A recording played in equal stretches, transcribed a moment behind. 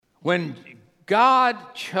When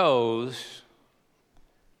God chose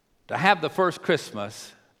to have the first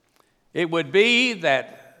Christmas, it would be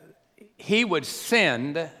that he would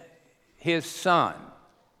send his son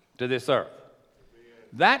to this earth.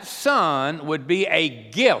 That son would be a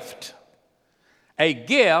gift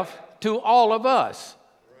to all of us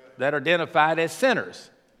that are identified as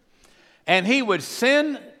sinners. And he would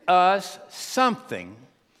send us something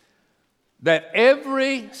that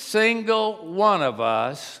every single one of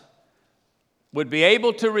us would be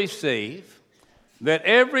able to receive, that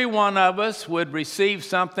every one of us would receive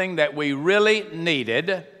something that we really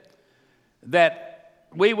needed, that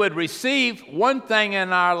we would receive one thing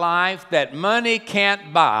in our life that money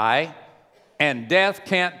can't buy and death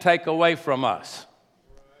can't take away from us.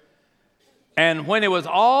 And when it was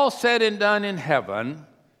all said and done in heaven,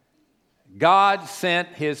 God sent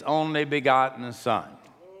his only begotten Son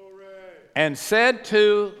and said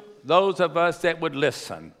to those of us that would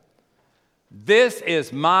listen, "This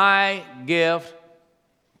is my gift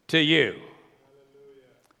to you."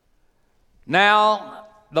 Now,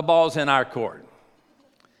 the ball's in our court.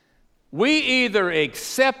 We either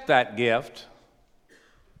accept that gift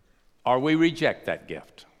or we reject that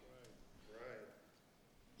gift.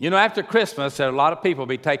 You know, after Christmas, there are a lot of people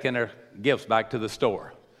be taking their gifts back to the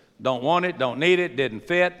store. Don't want it, don't need it, didn't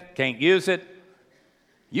fit, can't use it.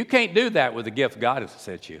 You can't do that with the gift God has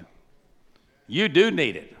sent you. You do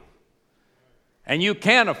need it. And you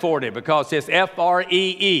can afford it because it's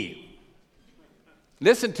F-R-E-E.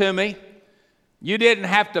 Listen to me. You didn't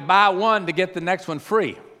have to buy one to get the next one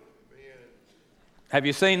free. Have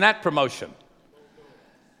you seen that promotion?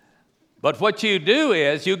 But what you do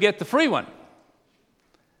is you get the free one.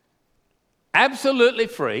 Absolutely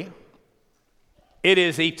free. It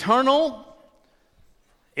is eternal.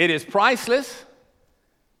 It is priceless.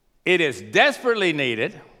 It is desperately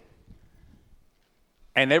needed.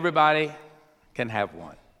 And everybody can have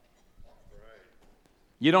one.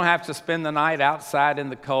 You don't have to spend the night outside in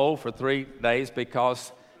the cold for 3 days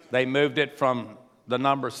because they moved it from the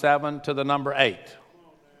number 7 to the number 8.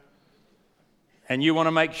 And you want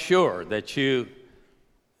to make sure that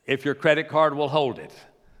if your credit card will hold it,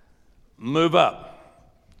 move up.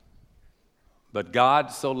 But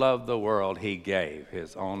God so loved the world, he gave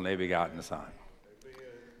his only begotten Son.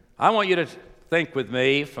 I want you to think with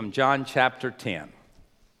me from John chapter 10.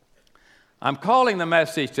 I'm calling the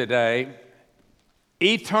message today,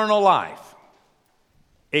 Eternal Life.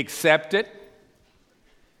 Accept it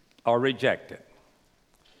or reject it.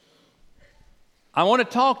 I want to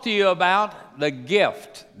talk to you about the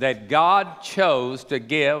gift that God chose to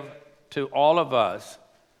give to all of us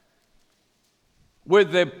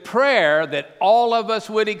with the prayer that all of us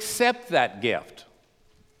would accept that gift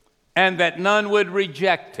and that none would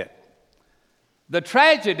reject it. The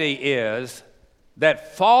tragedy is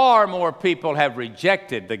that far more people have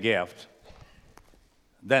rejected the gift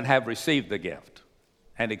than have received the gift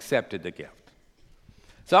and accepted the gift.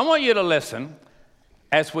 So I want you to listen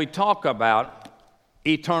as we talk about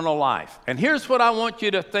eternal life. And here's what I want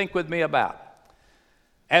you to think with me about.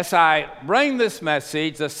 As I bring this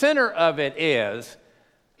message, the center of it is,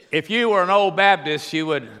 if you were an old Baptist, you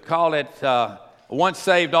would call it once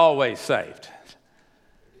saved, always saved.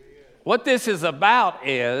 What this is about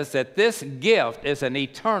is that this gift is an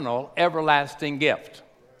eternal, everlasting gift.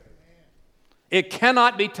 It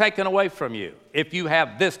cannot be taken away from you if you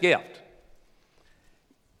have this gift.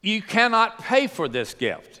 You cannot pay for this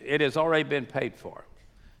gift. It has already been paid for.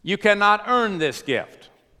 You cannot earn this gift.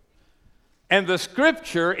 And the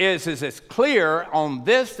scripture is as clear on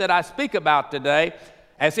this that I speak about today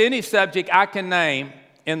as any subject I can name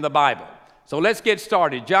in the Bible. So let's get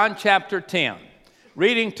started. John chapter 10.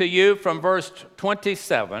 Reading to you from verse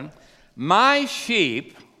 27, "My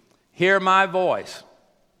sheep hear my voice.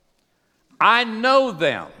 I know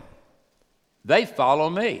them. They follow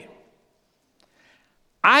me.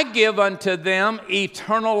 I give unto them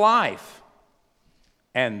eternal life,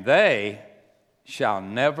 and they shall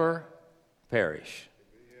never perish.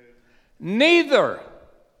 Neither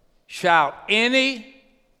shall any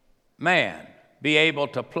man be able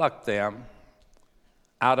to pluck them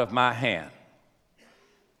out of my hand.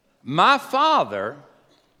 My Father,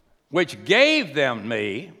 which gave them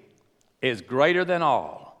me, is greater than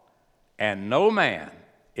all, and no man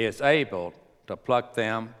is able to pluck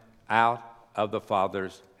them out of the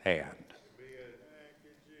Father's hand."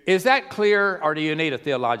 Is that clear, or do you need a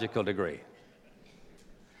theological degree?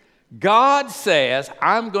 God says,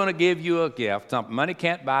 I'm going to give you a gift, something money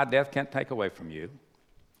can't buy, death can't take away from you.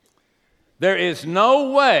 There is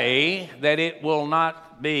no way that it will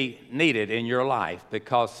not be needed in your life,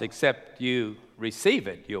 because except you receive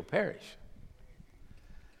it, you'll perish.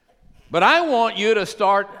 But I want you to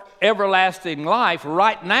start everlasting life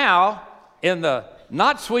right now in the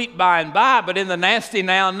not sweet by and by, but in the nasty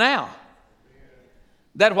now.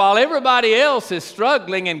 That while everybody else is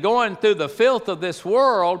struggling and going through the filth of this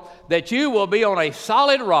world, that you will be on a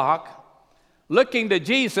solid rock, looking to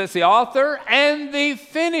Jesus, the author and the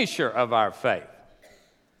finisher of our faith.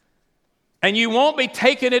 And you won't be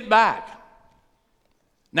taking it back.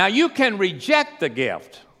 Now, you can reject the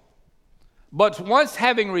gift, but once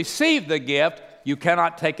having received the gift, you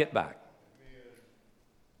cannot take it back.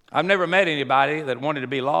 I've never met anybody that wanted to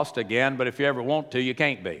be lost again, but if you ever want to, you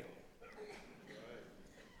can't be.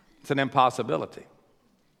 It's an impossibility.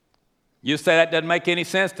 You say that doesn't make any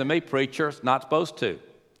sense to me, preacher. It's not supposed to.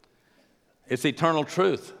 It's eternal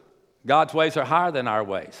truth. God's ways are higher than our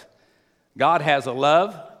ways. God has a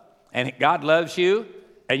love, and God loves you,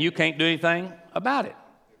 and you can't do anything about it.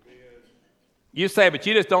 You say, but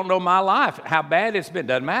you just don't know my life, how bad it's been.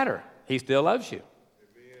 Doesn't matter. He still loves you.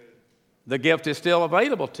 The gift is still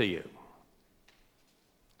available to you.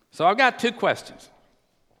 So I've got two questions.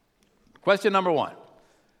 Question number one.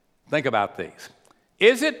 Think about these.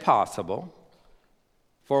 Is it possible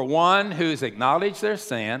for one who's acknowledged their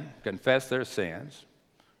sin, confessed their sins,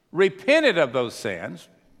 repented of those sins,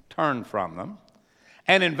 turned from them,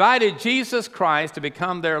 and invited Jesus Christ to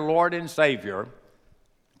become their Lord and Savior,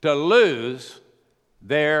 to lose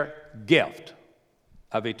their gift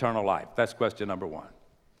of eternal life? That's question number one.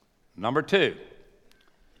 Number two,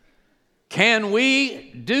 can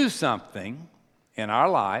we do something in our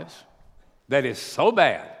lives that is so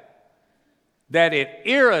bad that it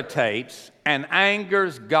irritates and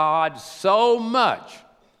angers God so much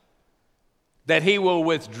that He will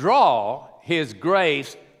withdraw His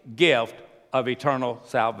grace gift of eternal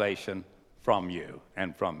salvation from you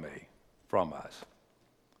and from me, from us?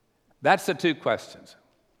 That's the two questions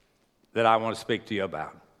that I want to speak to you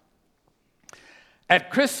about. At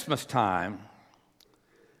Christmas time,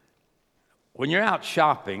 when you're out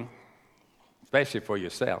shopping, especially for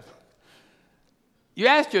yourself, you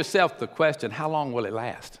ask yourself the question, how long will it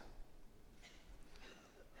last?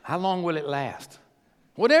 How long will it last?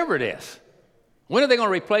 Whatever it is. When are they going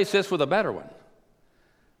to replace this with a better one?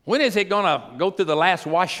 When is it going to go through the last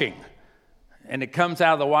washing and it comes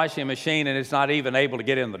out of the washing machine and it's not even able to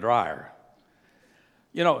get in the dryer?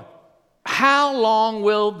 You know, how long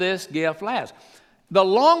will this gift last? The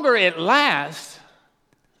longer it lasts,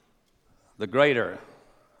 the greater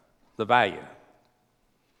the value.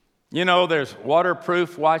 You know, there's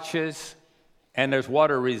waterproof watches and there's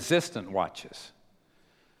water-resistant watches.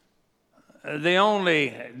 The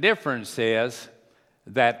only difference is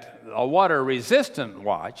that a water-resistant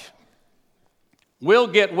watch will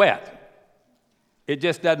get wet. It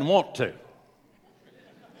just doesn't want to.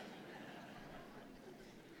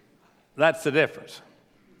 That's the difference.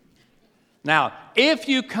 Now, if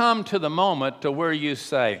you come to the moment to where you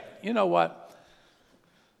say, you know what?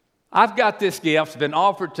 I've got this gift, it's been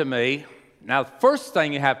offered to me. Now, the first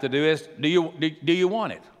thing you have to do is, do you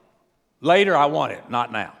want it? Later, I want it.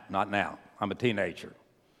 Not now. Not now. I'm a teenager.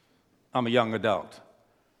 I'm a young adult.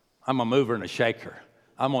 I'm a mover and a shaker.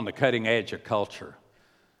 I'm on the cutting edge of culture.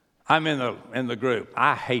 I'm in the group.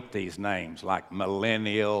 I hate these names like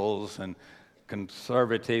millennials and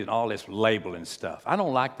conservatives and all this labeling stuff. I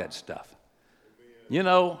don't like that stuff. You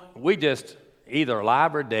know, we just either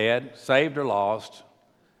alive or dead, saved or lost.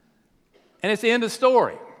 And it's the end of the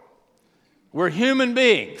story. We're human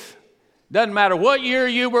beings. Doesn't matter what year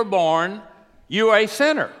you were born, you're a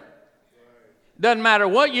sinner. Doesn't matter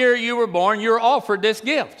what year you were born, you're offered this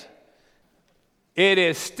gift. It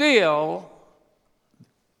is still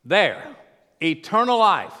there. Eternal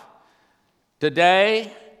life.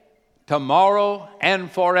 Today, tomorrow, and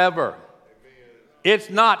forever. It's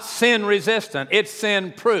not sin resistant, it's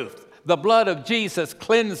sin proof. The blood of Jesus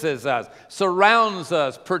cleanses us, surrounds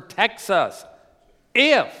us, protects us,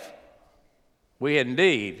 if we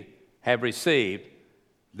indeed have received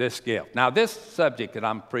this gift. Now, this subject that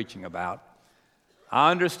I'm preaching about, I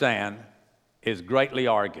understand, is greatly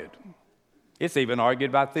argued. It's even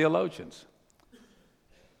argued by theologians.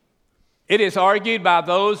 It is argued by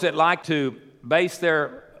those that like to base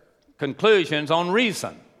their conclusions on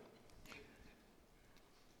reason.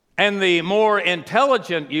 And the more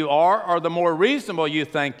intelligent you are, or the more reasonable you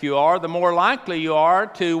think you are, the more likely you are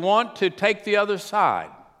to want to take the other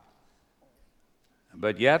side.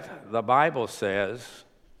 But yet, the Bible says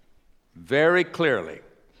very clearly,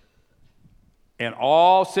 in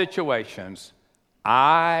all situations,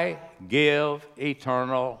 I give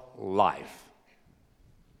eternal life.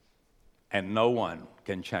 And no one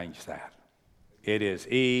can change that. It is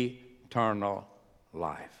eternal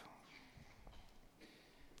life.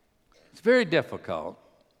 It's very difficult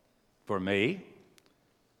for me,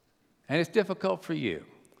 and it's difficult for you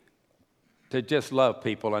to just love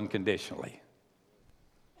people unconditionally.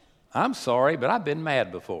 I'm sorry, but I've been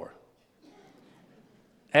mad before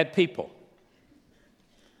at people.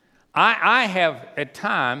 I have at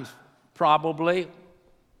times probably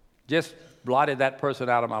just blotted that person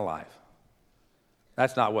out of my life.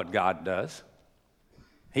 That's not what God does.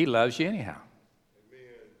 He loves you anyhow. Amen.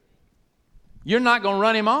 You're not going to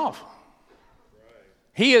run him off. Right.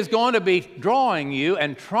 He is going to be drawing you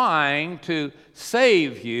and trying to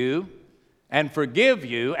save you and forgive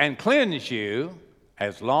you and cleanse you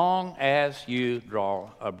as long as you draw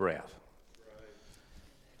a breath.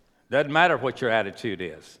 Right. Doesn't matter what your attitude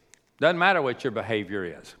is. Doesn't matter what your behavior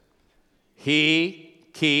is. He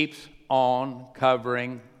keeps on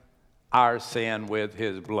covering our sin with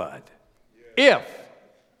his blood. If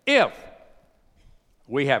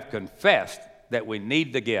we have confessed that we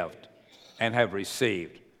need the gift and have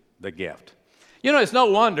received the gift. You know, it's no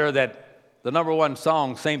wonder that the number one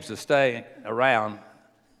song seems to stay around.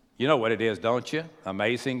 You know what it is, don't you?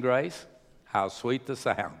 Amazing Grace, how sweet the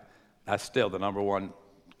sound. That's still the number one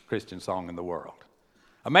Christian song in the world.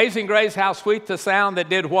 Amazing Grace, how sweet the sound that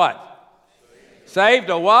did what? Saved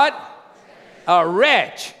a what? A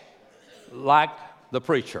wretch like the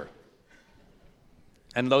preacher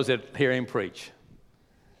and those that hear him preach.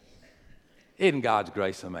 Isn't God's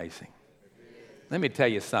grace amazing? Let me tell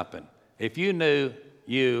you something. If you knew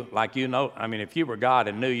you like you know, if you were God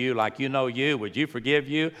and knew you like you know you, would you forgive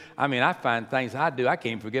you? I find things I do, I can't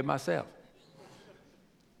even forgive myself.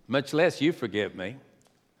 Much less you forgive me.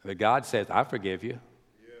 But God says, I forgive you.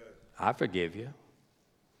 I forgive you.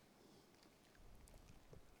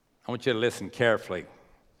 I want you to listen carefully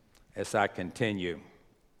as I continue.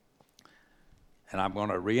 And I'm going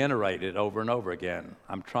to reiterate it over and over again.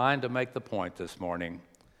 I'm trying to make the point this morning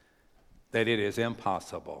that it is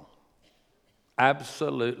impossible,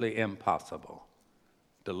 absolutely impossible,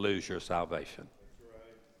 to lose your salvation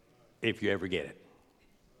if you ever get it.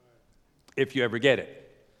 If you ever get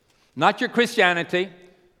it. Not your Christianity,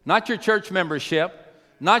 not your church membership,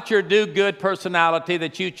 not your do-good personality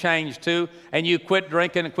that you changed to and you quit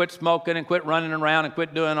drinking and quit smoking and quit running around and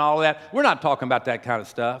quit doing all that. We're not talking about that kind of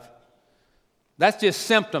stuff. That's just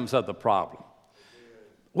symptoms of the problem.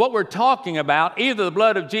 What we're talking about, either the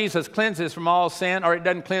blood of Jesus cleanses from all sin or it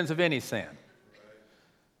doesn't cleanse of any sin.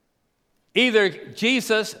 Either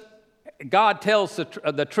Jesus, God tells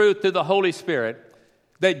the truth through the Holy Spirit,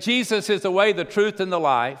 that Jesus is the way, the truth, and the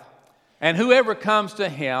life, and whoever comes to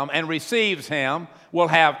him and receives him will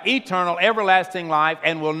have eternal, everlasting life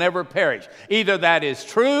and will never perish. Either that is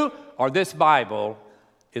true or this Bible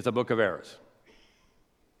is a book of errors.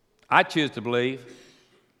 I choose to believe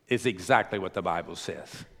it's exactly what the Bible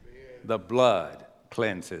says. The blood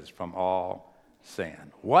cleanses from all sin.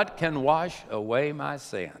 What can wash away my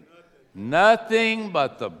sin? Nothing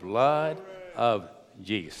but the blood of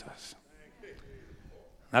Jesus.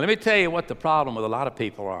 Now let me tell you what the problem with a lot of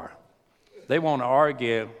people are. They want to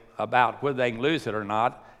argue about whether they can lose it or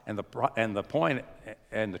not, and the point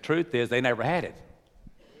and the truth is they never had it.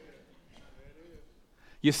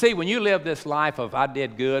 You see, when you live this life of I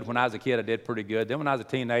did good, when I was a kid I did pretty good, then when I was a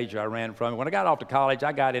teenager I ran from it, when I got off to college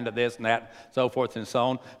I got into this and that, so forth and so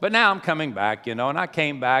on, but now I'm coming back, and I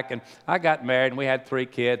came back and I got married and we had 3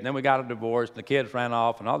 kids, and then we got a divorce and the kids ran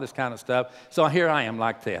off and all this kind of stuff, so here I am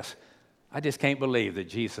like this. I just can't believe that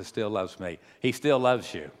Jesus still loves me. He still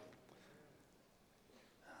loves you.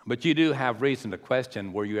 But you do have reason to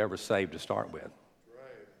question, were you ever saved to start with?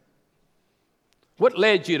 Right. What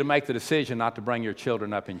led you to make the decision not to bring your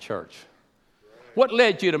children up in church? Right. What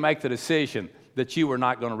led you to make the decision that you were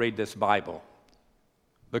not going to read this Bible?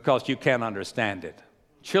 Because you can't understand it.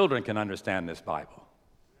 Children can understand this Bible.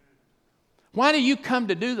 Why do you come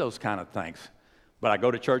to do those kind of things? But I go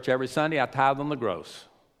to church every Sunday, I tithe on the gross.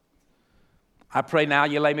 I pray now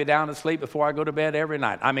you lay me down to sleep before I go to bed every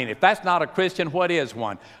night. If that's not a Christian, what is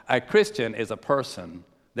one? A Christian is a person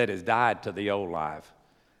that has died to the old life,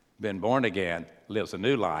 been born again, lives a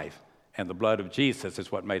new life, and the blood of Jesus is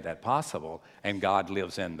what made that possible, and God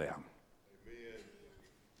lives in them. Amen.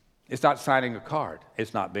 It's not signing a card.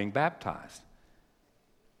 It's not being baptized.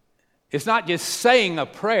 It's not just saying a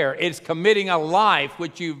prayer. It's committing a life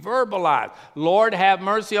which you verbalize. Lord, have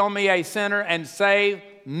mercy on me, a sinner, and save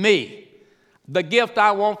me. The gift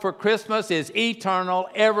I want for Christmas is eternal,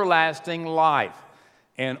 everlasting life,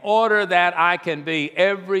 in order that I can be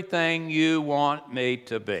everything you want me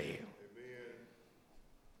to be. Amen.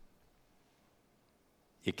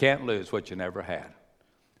 You can't lose what you never had.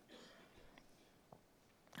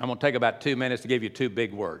 I'm going to take about 2 minutes to give you 2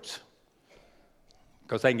 big words.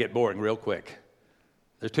 because they can get boring real quick.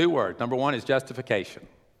 There's two words. Number one is justification.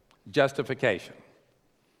 Justification.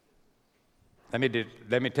 Let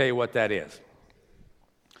me tell you what that is.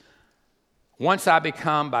 Once I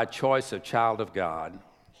become by choice a child of God,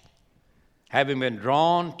 having been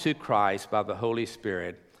drawn to Christ by the Holy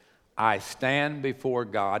Spirit, I stand before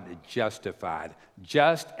God justified,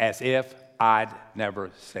 just as if I'd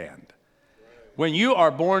never sinned. When you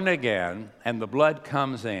are born again and the blood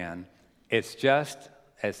comes in, it's just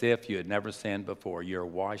as if you had never sinned before. You're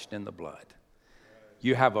washed in the blood.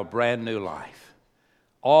 You have a brand new life.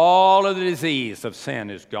 All of the disease of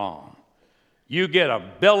sin is gone. You get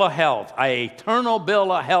a bill of health, an eternal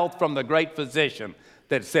bill of health from the great physician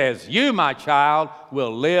that says, you, my child,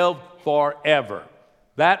 will live forever.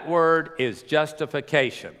 That word is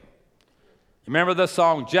justification. Remember the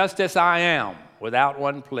song, Just As I Am, without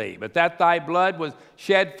one plea, but that thy blood was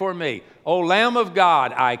shed for me. O Lamb of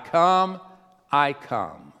God, I come,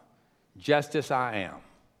 just as I am.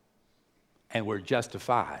 And we're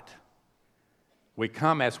justified. We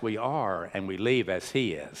come as we are and we leave as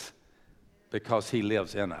he is because he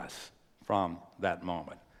lives in us from that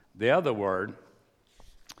moment. The other word,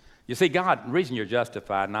 you see, God, the reason you're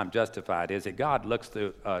justified and I'm justified is that God looks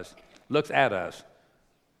at us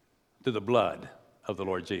through the blood of the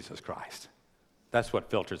Lord Jesus Christ. That's what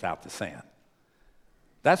filters out the sin.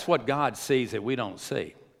 That's what God sees that we don't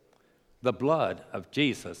see. The blood of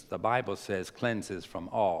Jesus, the Bible says, cleanses from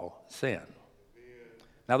all sin.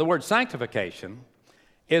 Now, the word sanctification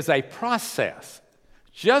is a process.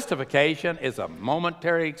 Justification is a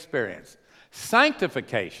momentary experience.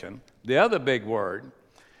 Sanctification, the other big word,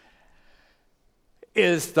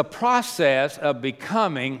 is the process of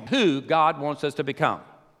becoming who God wants us to become.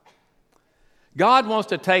 God wants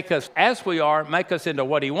to take us as we are, make us into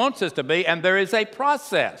what he wants us to be, and there is a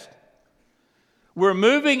process. We're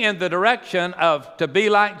moving in the direction of to be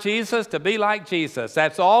like Jesus, to be like Jesus.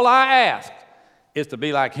 That's all I ask, is to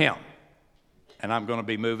be like him. And I'm going to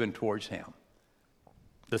be moving towards him.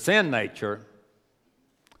 The sin nature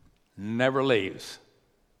never leaves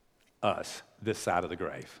us this side of the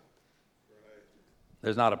grave.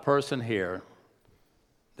 There's not a person here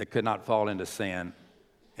that could not fall into sin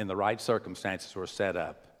in the right circumstances were set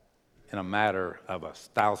up in a matter of a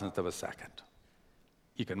thousandth of a second.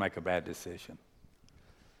 You can make a bad decision.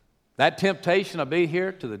 That temptation will be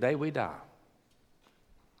here to the day we die.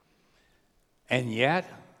 And yet,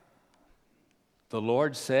 the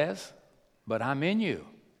Lord says, but I'm in you.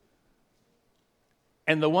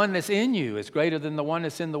 And the one that's in you is greater than the one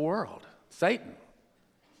that's in the world, Satan.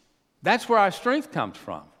 That's where our strength comes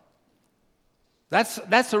from.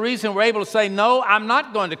 That's the reason we're able to say, no, I'm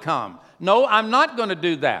not going to come. No, I'm not going to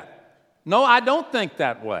do that. No, I don't think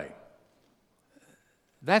that way.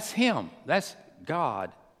 That's him. That's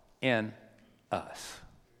God in us.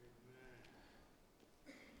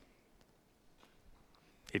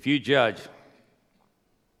 If you judge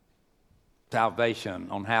salvation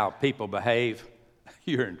on how people behave,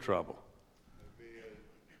 you're in trouble.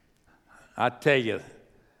 I tell you,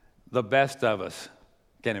 the best of us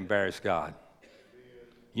can embarrass God.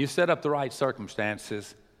 You set up the right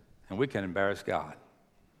circumstances, and we can embarrass God.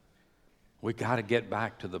 We got to get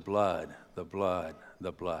back to the blood, the blood,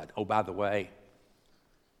 the blood. Oh, by the way,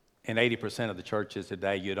 in 80% of the churches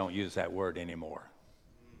today, you don't use that word anymore.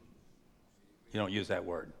 You don't use that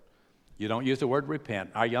word. You don't use the word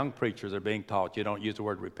repent. Our young preachers are being taught you don't use the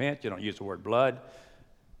word repent, you don't use the word blood,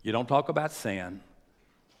 you don't talk about sin,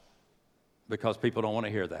 because people don't want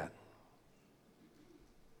to hear that.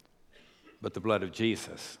 But the blood of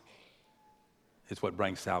Jesus is what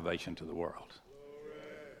brings salvation to the world.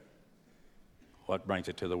 What brings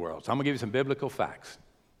it to the world. So I'm going to give you some biblical facts.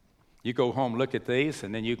 You go home, look at these,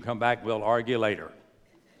 and then you can come back, we'll argue later.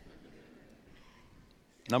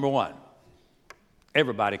 Number one,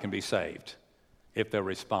 everybody can be saved if they'll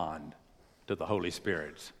respond to the Holy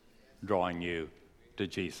Spirit's drawing you to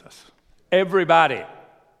Jesus. Everybody.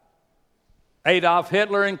 Adolf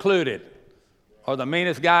Hitler included, or the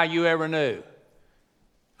meanest guy you ever knew.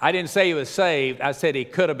 I didn't say he was saved. I said he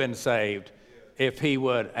could have been saved if he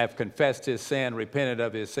would have confessed his sin, repented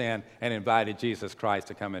of his sin, and invited Jesus Christ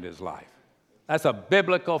to come into his life. That's a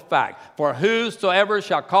biblical fact. For whosoever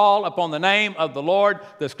shall call upon the name of the Lord,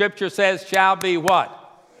 the scripture says, shall be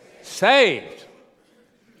what? Saved.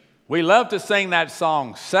 We love to sing that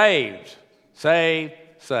song, saved, saved,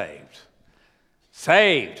 saved.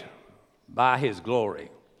 Saved by his glory.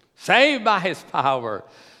 Saved by his power.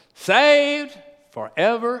 Saved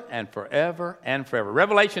forever and forever and forever.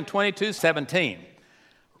 Revelation 22:17.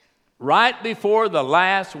 Right before the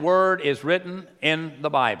last word is written in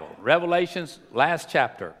the Bible. Revelation's last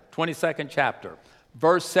chapter, 22nd chapter.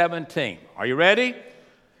 verse 17. Are you ready?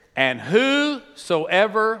 And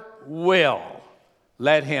whosoever will,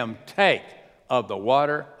 let him take of the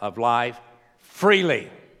water of life freely.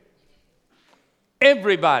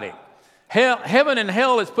 Everybody. Heaven and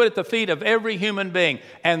hell is put at the feet of every human being.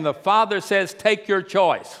 And the Father says, take your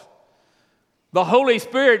choice. The Holy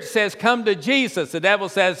Spirit says, come to Jesus. The devil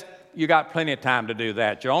says, you got plenty of time to do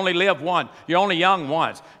that. You only live once. You're only young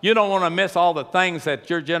once. You don't want to miss all the things that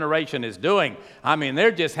your generation is doing. I mean,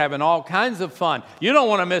 they're just having all kinds of fun. You don't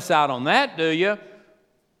want to miss out on that, do you?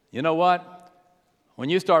 You know what? When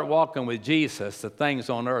you start walking with Jesus, the things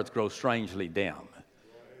on earth grow strangely dim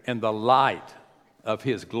in the light of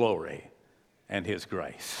His glory and His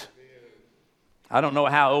grace. I don't know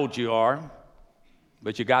how old you are,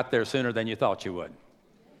 but you got there sooner than you thought you would.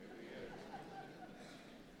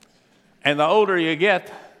 And the older you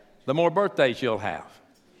get, the more birthdays you'll have.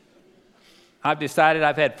 I've decided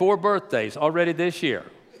I've had 4 birthdays already this year.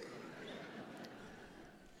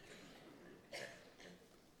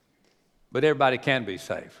 But everybody can be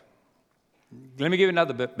saved. Let me give you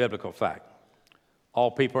another biblical fact.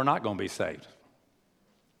 All people are not going to be saved.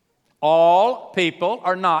 All people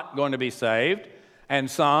are not going to be saved, and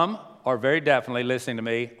some are very definitely listening to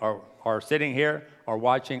me, or sitting here, or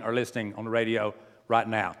watching, or listening on the radio right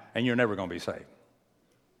now, and you're never going to be saved.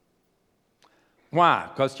 Why?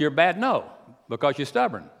 Because you're bad? No. Because you're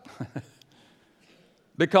stubborn.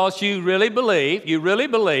 Because you really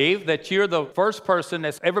believe that you're the first person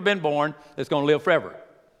that's ever been born that's going to live forever.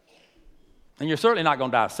 And you're certainly not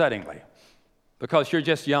going to die suddenly because you're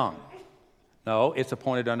just young. No, it's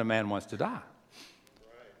appointed unto man once to die.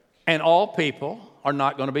 And all people are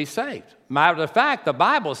not going to be saved. Matter of fact, the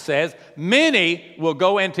Bible says many will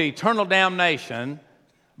go into eternal damnation,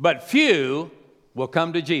 but few will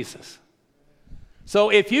come to Jesus.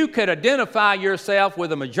 So if you could identify yourself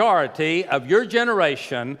with a majority of your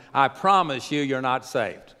generation, I promise you're not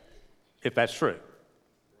saved, if that's true.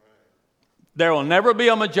 There will never be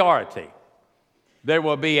a majority. There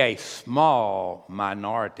will be a small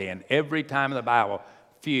minority. And every time in the Bible,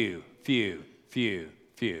 few.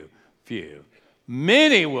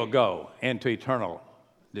 Many will go into eternal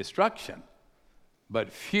destruction,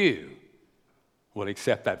 but few will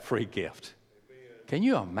accept that free gift. Can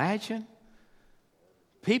you imagine?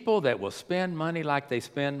 People that will spend money like they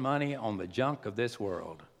spend money on the junk of this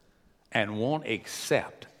world and won't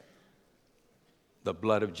accept the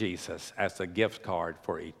blood of Jesus as a gift card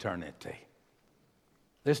for eternity.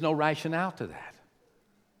 There's no rationale to that.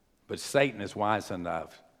 But Satan is wise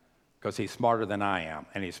enough, because he's smarter than I am,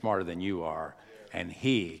 and he's smarter than you are, and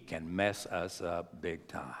he can mess us up big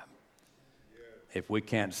time if we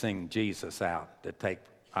can't sing Jesus out to take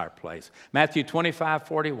our place. Matthew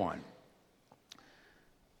 25:41.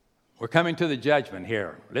 We're coming to the judgment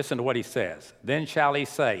here. Listen to what he says. Then shall he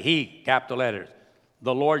say, he, capital letters,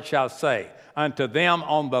 the Lord shall say unto them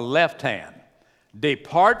on the left hand,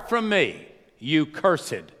 depart from me, you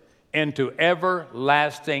cursed, into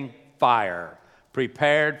everlasting fire,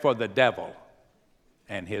 prepared for the devil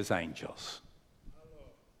and his angels.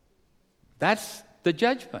 That's the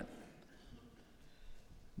judgment.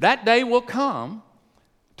 That day will come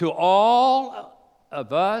to all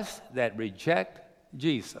of us that reject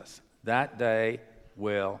Jesus. That day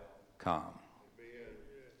will come.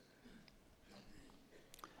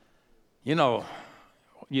 You know,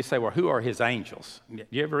 you say, well, who are his angels?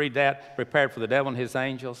 You ever read that? Prepared for the devil and his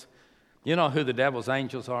angels? You know who the devil's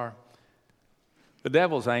angels are? The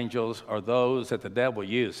devil's angels are those that the devil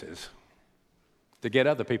uses to get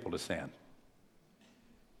other people to sin.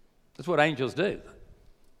 That's what angels do.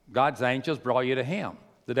 God's angels draw you to him.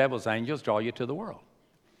 The devil's angels draw you to the world.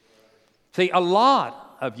 See, a lot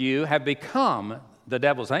of you have become the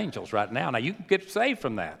devil's angels right now. Now, you can get saved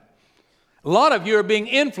from that. A lot of you are being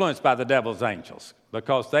influenced by the devil's angels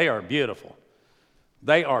because they are beautiful.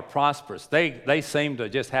 They are prosperous. They seem to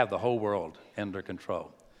just have the whole world under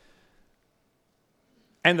control.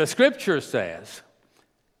 And the scripture says,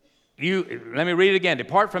 let me read it again.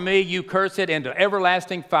 Depart from me, you cursed, into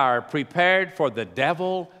everlasting fire, prepared for the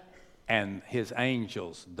devil and his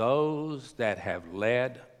angels, those that have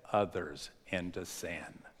led others into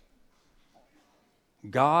sin.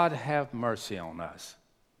 God have mercy on us.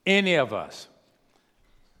 Any of us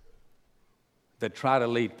that try to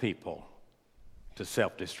lead people to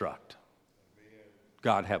self-destruct.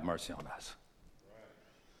 God have mercy on us.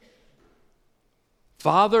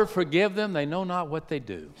 Father, forgive them. They know not what they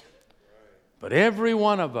do. But every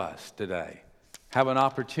one of us today have an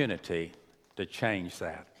opportunity to change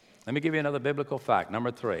that. Let me give you another biblical fact.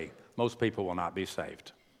 Number 3, most people will not be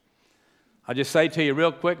saved. I'll just say to you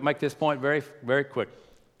real quick, make this point very, very quick.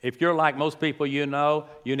 If you're like most people you know,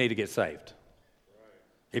 you need to get saved.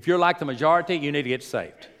 If you're like the majority, you need to get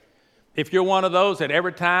saved. If you're one of those that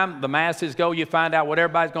every time the masses go, you find out what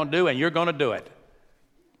everybody's going to do and you're going to do it,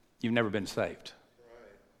 you've never been saved.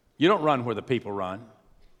 You don't run where the people run.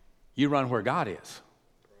 You run where God is.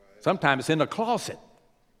 Sometimes it's in the closet.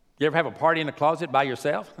 You ever have a party in the closet by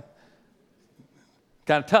yourself?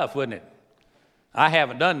 Kind of tough, wouldn't it? I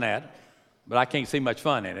haven't done that, but I can't see much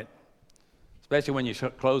fun in it, especially when you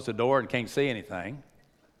close the door and can't see anything.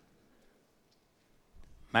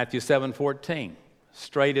 Matthew 7:14,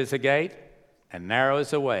 straight is the gate and narrow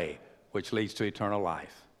is the way which leads to eternal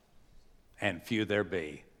life, and few there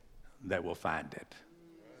be that will find it.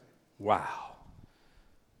 Wow.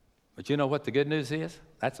 But you know what the good news is?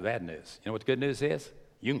 That's the bad news. You know what the good news is?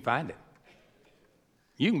 You can find it.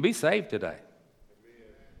 You can be saved today.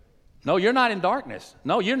 No, you're not in darkness.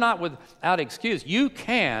 No, you're not without excuse. You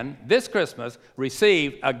can, this Christmas,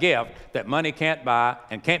 receive a gift that money can't buy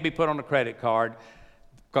and can't be put on a credit card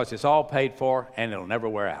because it's all paid for and it'll never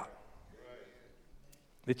wear out.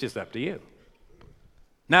 It's just up to you.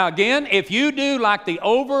 Now, again, if you do like the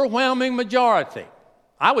overwhelming majority,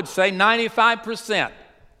 I would say 95%,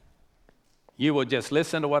 you will just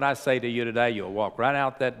listen to what I say to you today. You'll walk right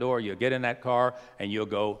out that door, you'll get in that car, and you'll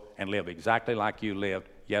go and live exactly like you lived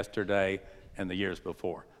yesterday and the years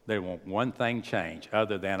before. There won't one thing change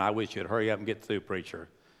other than, I wish you'd hurry up and get through, preacher,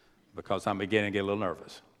 because I'm beginning to get a little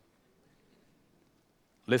nervous.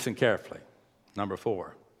 Listen carefully. Number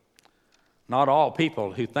 4, not all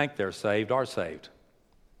people who think they're saved are saved.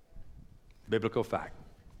 Biblical fact.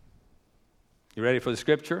 You ready for the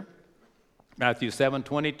scripture? Matthew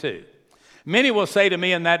 7:22. Many will say to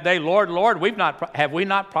me in that day, Lord, Lord, have we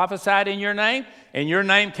not prophesied in your name? In your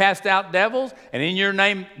name cast out devils? And in your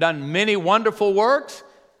name done many wonderful works?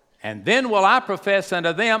 And then will I profess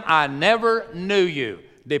unto them, I never knew you.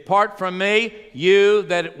 Depart from me, you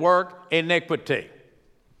that work iniquity.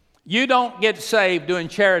 You don't get saved doing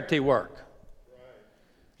charity work.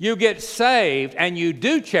 You get saved and you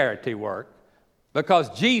do charity work because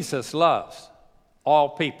Jesus loves all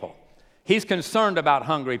people. He's concerned about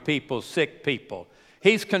hungry people, sick people.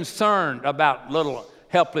 He's concerned about little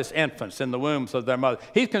helpless infants in the wombs of their mother.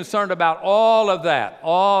 He's concerned about all of that.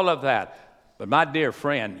 But my dear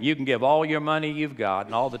friend, you can give all your money you've got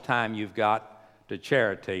and all the time you've got to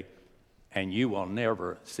charity, and you will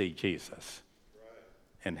never see Jesus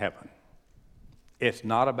in heaven. It's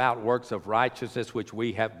not about works of righteousness which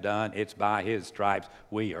we have done. It's by his stripes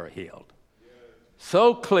we are healed.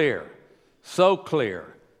 So clear, so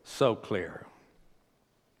clear. So clear.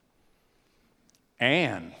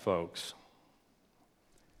 And, folks,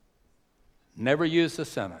 never use the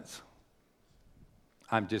sentence,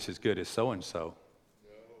 I'm just as good as so-and-so.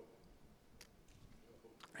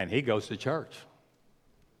 And he goes to church.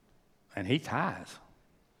 And he tithes.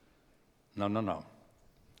 No.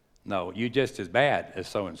 No, you're just as bad as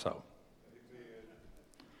so-and-so.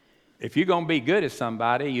 If you're going to be good as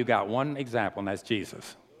somebody, you got one example, and that's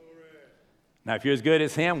Jesus. Now, if you're as good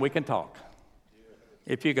as him, we can talk.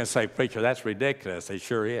 If you can say, preacher, that's ridiculous, it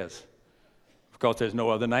sure is. Because there's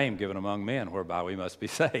no other name given among men whereby we must be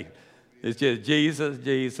saved. It's just Jesus,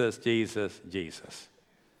 Jesus, Jesus, Jesus.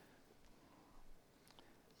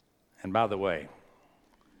 And by the way,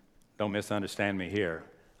 don't misunderstand me here.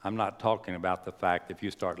 I'm not talking about the fact that if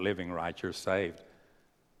you start living right, you're saved.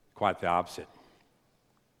 Quite the opposite.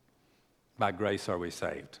 By grace are we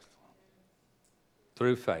saved.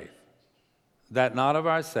 Through faith. That not of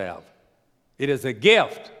ourselves. It is a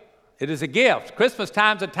gift. It is a gift. Christmas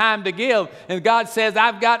time's a time to give. And God says,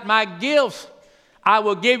 I've got my gifts. I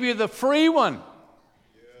will give you the free one.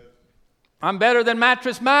 I'm better than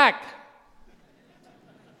Mattress Mac.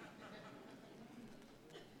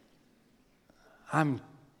 I'm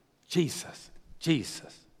Jesus,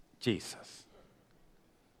 Jesus, Jesus.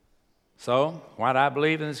 So, why do I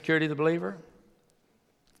believe in the security of the believer?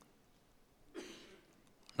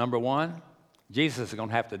 Number 1, Jesus is going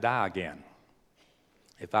to have to die again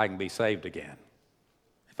if I can be saved again.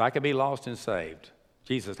 If I can be lost and saved,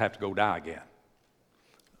 Jesus have to go die again.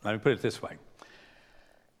 Let me put it this way.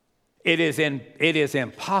 It is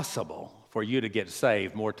impossible for you to get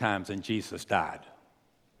saved more times than Jesus died.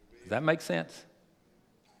 Does that make sense?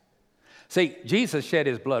 See, Jesus shed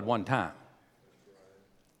his blood one time.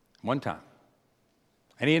 One time.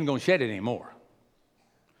 And he ain't going to shed it anymore.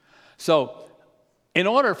 So, in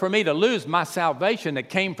order for me to lose my salvation that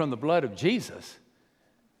came from the blood of Jesus,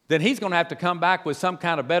 then he's going to have to come back with some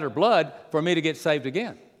kind of better blood for me to get saved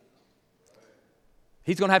again.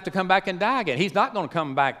 He's going to have to come back and die again. He's not going to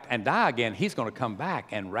come back and die again. He's going to come back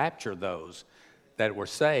and rapture those that were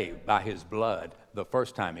saved by his blood the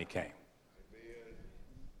first time he came.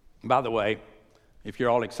 By the way, if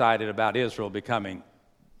you're all excited about Israel becoming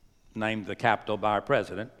named the capital by our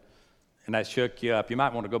president, and that shook you up, you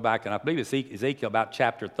might want to go back, and I believe it's Ezekiel about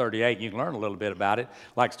chapter 38. You can learn a little bit about it.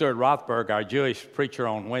 Like Stuart Rothberg, our Jewish preacher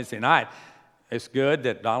on Wednesday night, it's good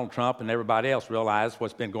that Donald Trump and everybody else realize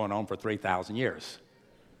what's been going on for 3,000 years.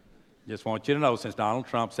 Just want you to know, since Donald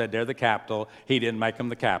Trump said they're the capital, he didn't make them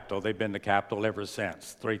the capital. They've been the capital ever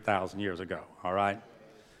since, 3,000 years ago, all right?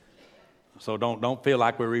 So don't feel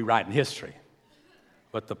like we're rewriting history.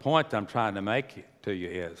 But the point I'm trying to make to you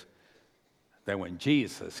is that when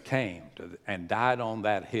Jesus came and died on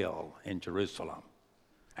that hill in Jerusalem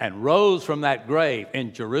and rose from that grave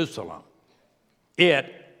in Jerusalem,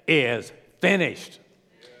 it is finished.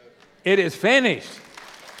 It is finished.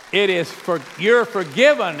 You're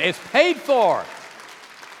forgiven. It's paid for.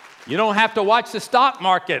 You don't have to watch the stock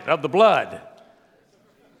market of the blood.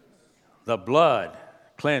 The blood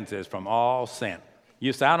cleanses from all sin.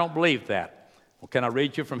 You say, I don't believe that. Well, can I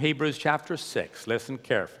read you from Hebrews chapter 6? Listen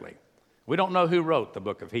carefully. We don't know who wrote the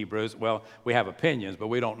book of Hebrews. Well, we have opinions, but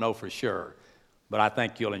we don't know for sure. But I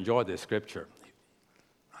think you'll enjoy this scripture.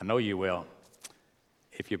 I know you will,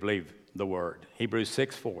 if you believe the word. Hebrews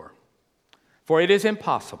 6:4. For it is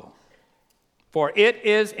impossible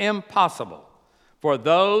for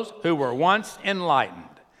those who were once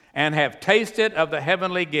enlightened and have tasted of the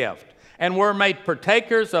heavenly gift and were made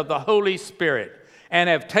partakers of the Holy Spirit and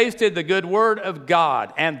have tasted the good word of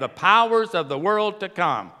God and the powers of the world to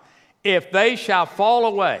come, if they shall fall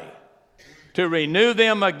away, to renew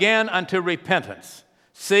them again unto repentance,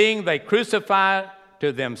 seeing they crucify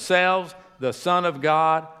to themselves the Son of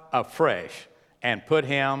God afresh and put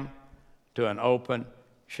him to an open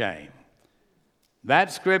shame.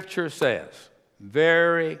 That scripture says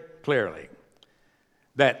very clearly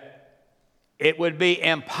that it would be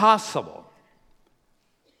impossible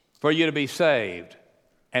for you to be saved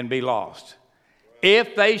and be lost.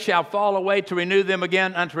 If they shall fall away, to renew them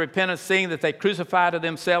again unto repentance, seeing that they crucify to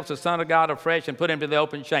themselves the Son of God afresh and put him to the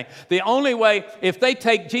open shame. The only way, if they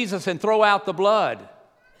take Jesus and throw out the blood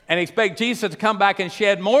and expect Jesus to come back and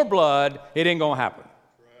shed more blood, it ain't going to happen.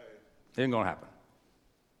 It ain't going to happen.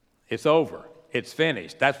 It's over. It's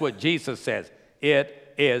finished. That's what Jesus says.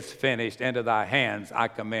 It is finished. Into thy hands I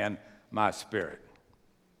commend my spirit.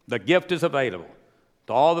 The gift is available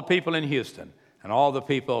to all the people in Houston and all the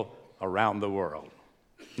people around the world.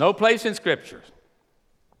 No place in Scripture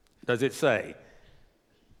does it say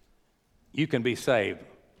you can be saved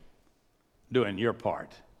doing your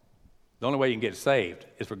part. The only way you can get saved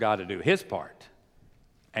is for God to do his part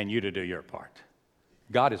and you to do your part.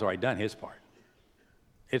 God has already done his part.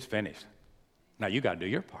 It's finished. Now you got to do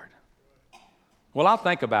your part. Well, I'll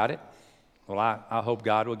think about it. Well, I hope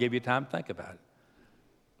God will give you time to think about it.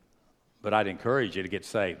 But I'd encourage you to get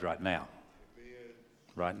saved right now.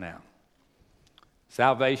 Right now.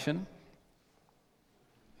 Salvation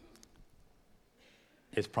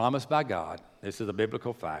is promised by God. This is a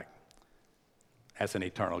biblical fact. As an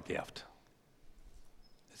eternal gift.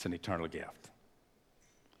 It's an eternal gift.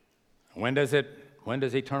 When does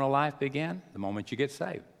eternal life begin? The moment you get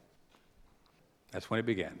saved. That's when it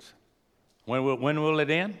begins. When will it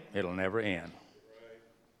end? It'll never end.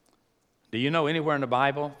 Do you know anywhere in the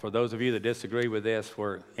Bible, for those of you that disagree with this,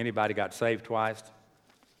 where anybody got saved twice?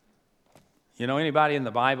 You know anybody in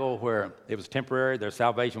the Bible where it was temporary, their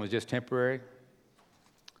salvation was just temporary?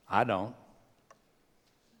 I don't.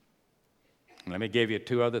 Let me give you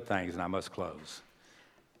two other things and I must close.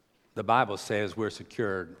 The Bible says we're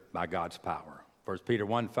secured by God's power. 1 Peter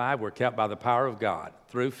 1:5, we're kept by the power of God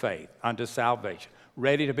through faith unto salvation,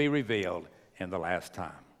 ready to be revealed in the last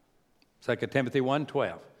time. 2 Timothy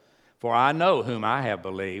 1:12, for I know whom I have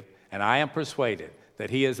believed, and I am persuaded that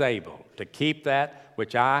he is able to keep that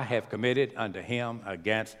which I have committed unto him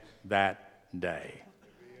against that day.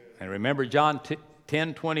 And remember John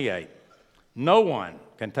 10:28, no one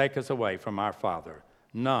can take us away from our Father.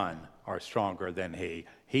 None are stronger than he.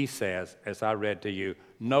 He says, as I read to you,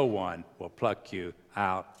 no one will pluck you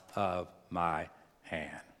out of my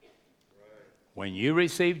hand. When you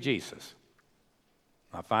receive Jesus,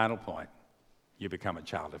 my final point, you become a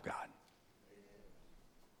child of God.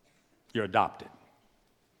 You're adopted.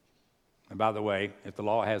 And by the way, if the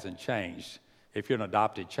law hasn't changed, if you're an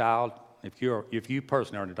adopted child, if you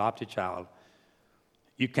personally are an adopted child,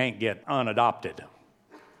 you can't get unadopted.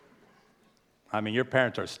 I mean, your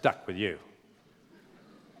parents are stuck with you.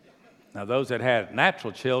 Now, those that had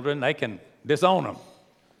natural children, they can disown them.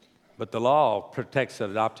 But the law protects the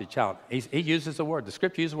adopted child. He uses the word, the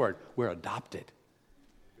scripture uses the word, we're adopted.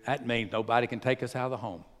 That means nobody can take us out of the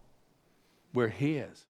home. We're His.